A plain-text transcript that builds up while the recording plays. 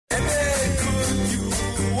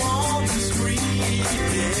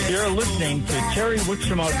You're listening to Terry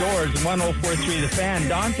Wickstrom Outdoors, 104.3 The Fan.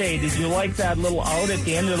 Dante, did you like that little out at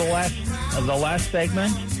the end of the last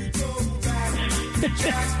segment?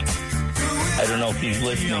 I don't know if he's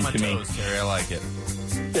listening to me. Terry, I like it.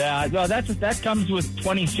 Yeah, well, that comes with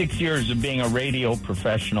 26 years of being a radio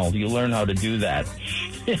professional. You learn how to do that.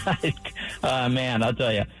 Man, I'll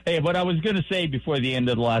tell you. Hey, what I was going to say before the end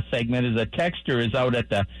of the last segment is a texter is out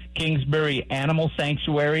at the Kingsbury Animal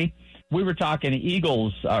Sanctuary. We were talking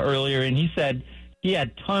eagles earlier, and he said he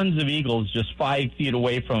had tons of eagles just 5 feet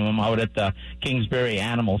away from him out at the Kingsbury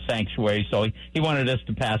Animal Sanctuary, so he wanted us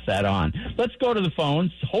to pass that on. Let's go to the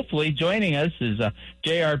phones. Hopefully joining us is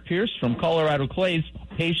J.R. Pierce from Colorado Clays,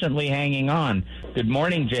 patiently hanging on. Good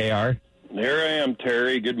morning, J.R. Here I am,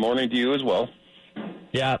 Terry. Good morning to you as well.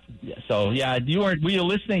 Yeah, so, were you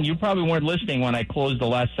listening? You probably weren't listening when I closed the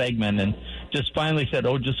last segment and just finally said,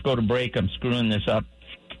 just go to break. I'm screwing this up.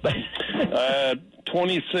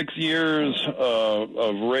 26 years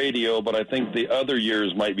of radio, but I think the other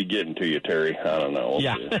years might be getting to you, Terry. I don't know.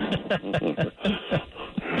 Yeah.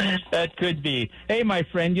 That could be. Hey, my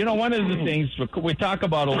friend, one of the things, we talk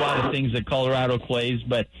about a lot of things at Colorado Clays,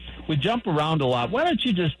 but we jump around a lot. Why don't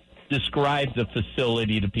you just describe the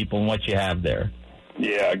facility to people and what you have there?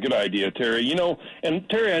 Yeah, good idea, Terry. And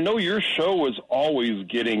Terry, I know your show is always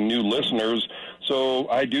getting new listeners, so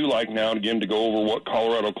I do like now and again to go over what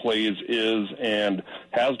Colorado Clays is and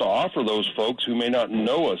has to offer those folks who may not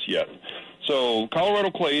know us yet. So Colorado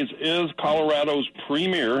Clays is Colorado's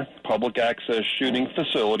premier public access shooting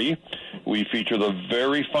facility. We feature the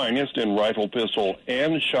very finest in rifle, pistol,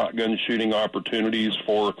 and shotgun shooting opportunities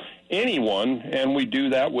for anyone, and we do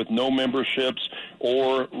that with no memberships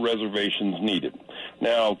or reservations needed.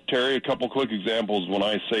 Now, Terry, a couple quick examples when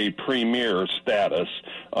I say premier status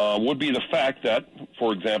would be the fact that,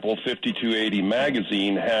 for example, 5280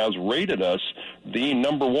 Magazine has rated us the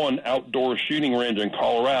 #1 outdoor shooting range in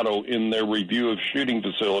Colorado in their review of shooting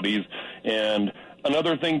facilities. And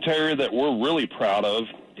another thing, Terry, that we're really proud of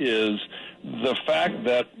is the fact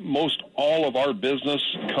that most all of our business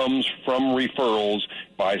comes from referrals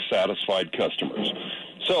by satisfied customers.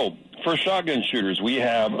 So, for shotgun shooters, we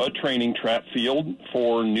have a training trap field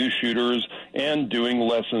for new shooters and doing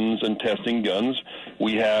lessons and testing guns.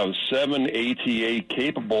 We have 7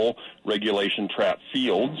 ATA-capable regulation trap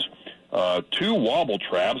fields, 2 wobble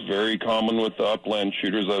traps, very common with upland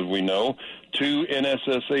shooters, as we know, 2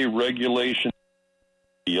 NSSA regulation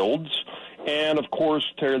fields, and, of course,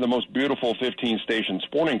 Terry, the most beautiful 15-station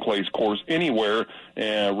sporting clays course anywhere,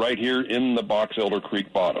 right here in the Box Elder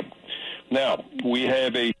Creek bottom. Now, we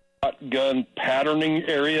have a shotgun patterning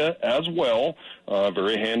area as well,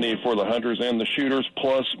 very handy for the hunters and the shooters,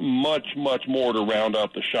 plus much, much more to round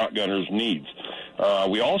out the shotgunner's needs.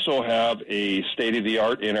 We also have a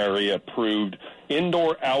state-of-the-art NRA-approved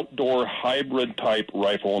indoor-outdoor hybrid-type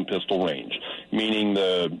rifle and pistol range, meaning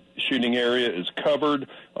the shooting area is covered,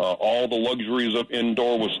 all the luxuries of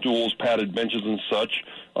indoor with stools, padded benches, and such,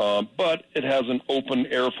 but it has an open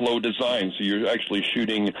airflow design, so you're actually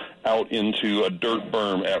shooting out into a dirt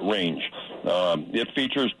berm at range. It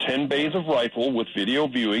features 10 bays of rifle with video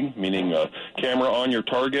viewing, meaning a camera on your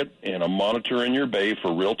target and a monitor in your bay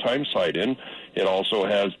for real-time sight-in. It also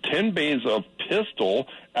has 10 bays of pistol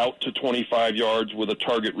out to 25 yards with a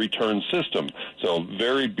target return system. So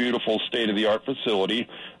very beautiful state-of-the-art facility.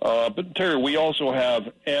 But, Terry, we also have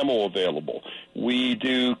ammo available. We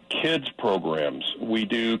do kids programs. We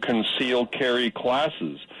do concealed carry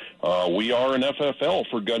classes. We are an FFL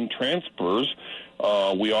for gun transfers.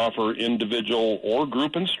 We offer individual or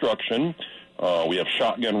group instruction. We have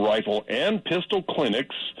shotgun, rifle, and pistol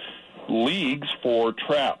clinics, leagues for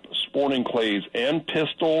trap, sporting clays, and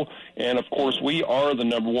pistol. And, of course, we are the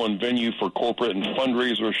 #1 venue for corporate and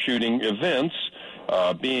fundraiser shooting events,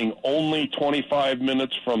 being only 25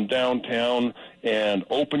 minutes from downtown and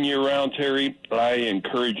open year-round, Terry. I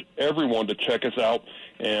encourage everyone to check us out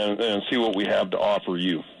and see what we have to offer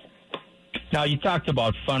you. Now, you talked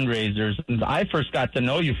about fundraisers. I first got to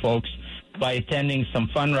know you folks by attending some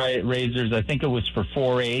fundraisers. I think it was for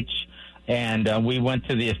 4-H, and we went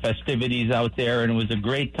to the festivities out there, and it was a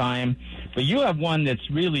great time. But you have one that's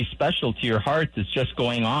really special to your heart that's just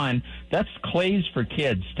going on. That's Clays for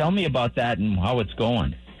Kids. Tell me about that and how it's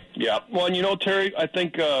going. Yeah, well, and Terry, I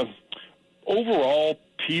think overall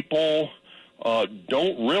people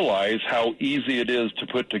don't realize how easy it is to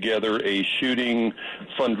put together a shooting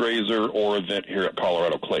fundraiser or event here at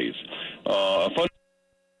Colorado Clays. A fundraiser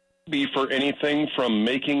can be for anything from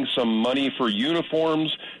making some money for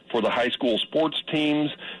uniforms for the high school sports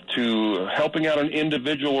teams to helping out an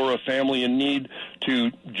individual or a family in need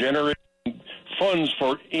to generate funds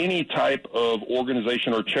for any type of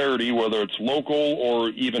organization or charity, whether it's local or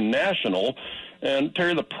even national. And,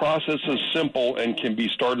 Terry, the process is simple and can be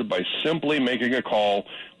started by simply making a call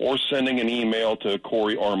or sending an email to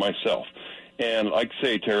Corey or myself. And like I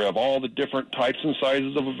say, Terry, of all the different types and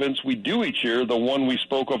sizes of events we do each year, the one we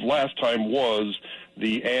spoke of last time was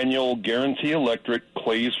the annual Guarantee Electric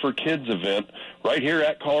Clays for Kids event right here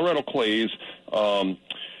at Colorado Clays.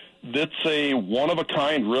 That's a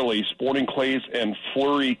one-of-a-kind, really, sporting clays and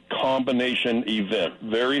flurry combination event.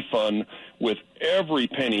 Very fun, with every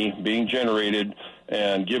penny being generated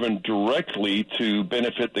and given directly to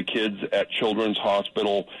benefit the kids at Children's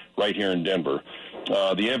Hospital right here in Denver.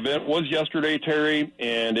 The event was yesterday, Terry,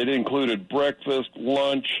 and it included breakfast,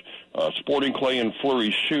 lunch, sporting clay and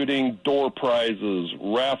flurry shooting, door prizes,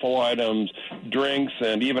 raffle items, drinks,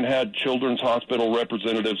 and even had Children's Hospital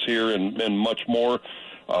representatives here and much more.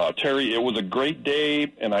 Terry, it was a great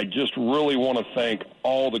day, and I just really want to thank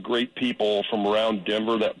all the great people from around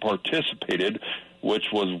Denver that participated, which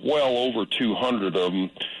was well over 200 of them,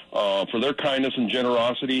 for their kindness and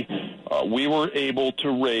generosity. We were able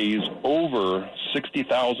to raise over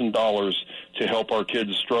 $60,000 to help our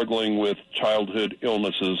kids struggling with childhood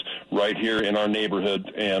illnesses right here in our neighborhood.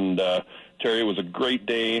 And Terry, it was a great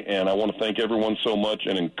day, and I want to thank everyone so much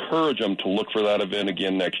and encourage them to look for that event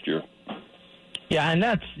again next year. Yeah, and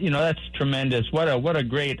that's tremendous. What a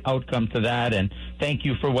great outcome to that, and thank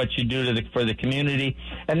you for what you do for the community.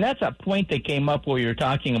 And that's a point that came up where you're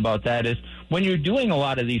talking about that is when you're doing a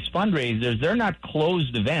lot of these fundraisers, they're not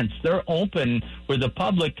closed events. They're open where the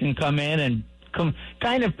public can come in and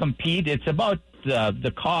kind of compete. It's about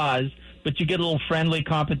the cause, but you get a little friendly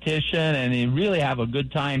competition, and you really have a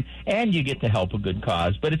good time, and you get to help a good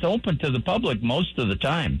cause. But it's open to the public most of the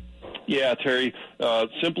time. Yeah, Terry,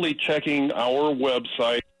 simply checking our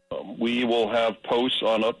website, we will have posts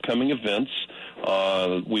on upcoming events.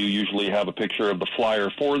 We usually have a picture of the flyer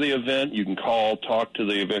for the event. You can call, talk to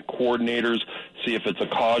the event coordinators, see if it's a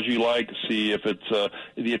cause you like, see if it's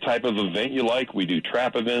the type of event you like. We do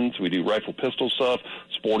trap events. We do rifle pistol stuff,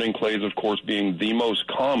 sporting clays, of course, being the most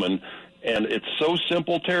common. And it's so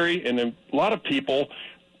simple, Terry, and a lot of people,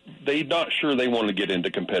 they're not sure they want to get into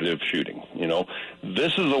competitive shooting. You know,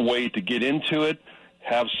 this is a way to get into it,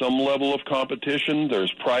 have some level of competition.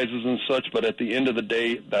 There's prizes and such, but at the end of the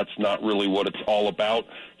day, that's not really what it's all about.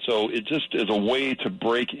 So it just is a way to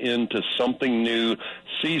break into something new,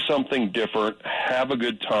 see something different, have a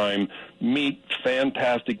good time, meet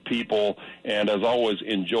fantastic people, and as always,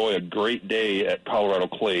 enjoy a great day at Colorado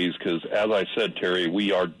Clays because, as I said, Terry,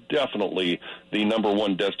 we are definitely the number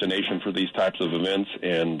one destination for these types of events,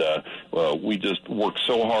 and we just work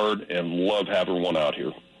so hard and love having one out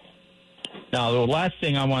here. Now, the last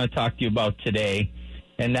thing I want to talk to you about today,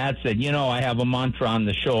 and that's that, I have a mantra on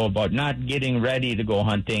the show about not getting ready to go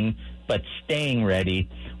hunting, but staying ready.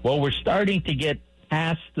 Well, we're starting to get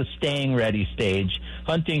past the staying ready stage.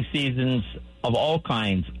 Hunting seasons of all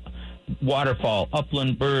kinds, waterfowl,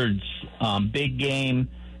 upland birds, big game,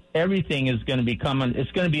 everything is going to be coming.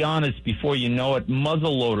 It's going to be on us before you know it.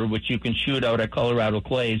 Muzzleloader, which you can shoot out at Colorado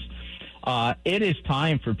Clays. It is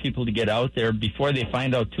time for people to get out there before they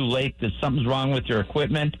find out too late that something's wrong with your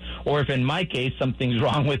equipment, or if in my case, something's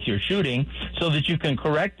wrong with your shooting, so that you can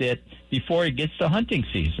correct it before it gets to hunting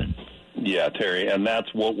season. Yeah, Terry, and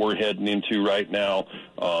that's what we're heading into right now.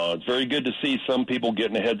 It's very good to see some people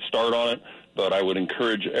getting a head start on it, but I would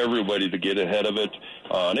encourage everybody to get ahead of it.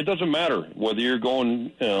 And it doesn't matter whether you're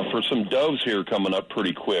going for some doves here coming up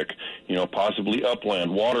pretty quick, possibly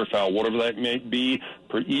upland, waterfowl, whatever that may be,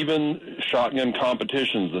 for even shotgun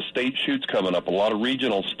competitions. The state shoots coming up, a lot of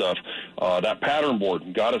regional stuff. That pattern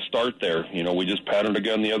board, got to start there. We just patterned a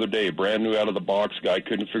gun the other day, brand new out of the box. Guy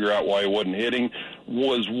couldn't figure out why he wasn't hitting.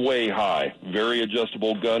 Was way high. Very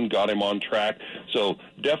adjustable gun, got him on track. So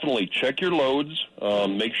definitely check your loads.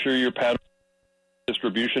 Make sure your pattern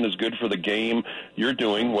distribution is good for the game you're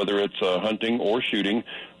doing, whether it's hunting or shooting.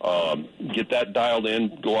 Get that dialed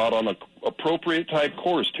in. Go out on an appropriate type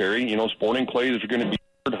course, Terry. Sporting clays, if you're going to be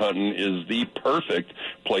bird hunting, is the perfect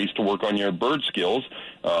place to work on your bird skills.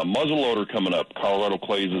 Muzzleloader coming up. Colorado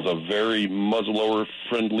Clays is a very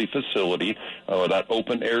muzzleloader-friendly facility. That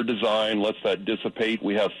open-air design lets that dissipate.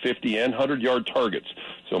 We have 50 and 100-yard targets.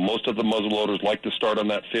 So most of the muzzleloaders like to start on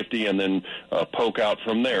that 50 and then poke out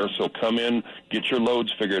from there. So come in, get your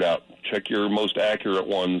loads figured out, check your most accurate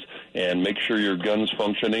ones, and make sure your gun's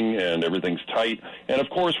functioning and everything's tight. And, of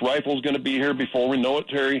course, rifle's going to be here before we know it,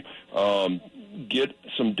 Terry. Get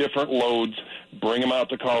some different loads, bring them out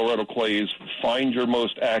to Colorado Clays, find your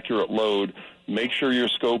most accurate load, make sure your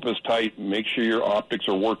scope is tight, make sure your optics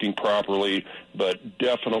are working properly, but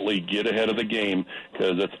definitely get ahead of the game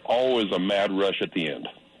because it's always a mad rush at the end.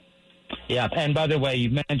 Yeah, and by the way,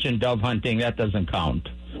 you mentioned dove hunting. That doesn't count.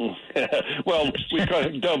 Well, we call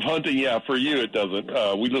it dove hunting. Yeah, for you it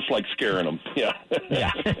doesn't. We just like scaring them. Yeah.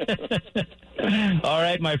 Yeah. All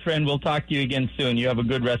right, my friend. We'll talk to you again soon. You have a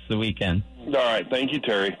good rest of the weekend. All right. Thank you,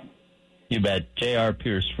 Terry. You bet. J.R.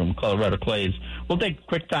 Pierce from Colorado Clays. We'll take a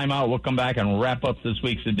quick time out. We'll come back and wrap up this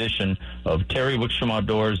week's edition of Terry Wickstrom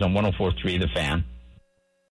Outdoors on 104.3 The Fan.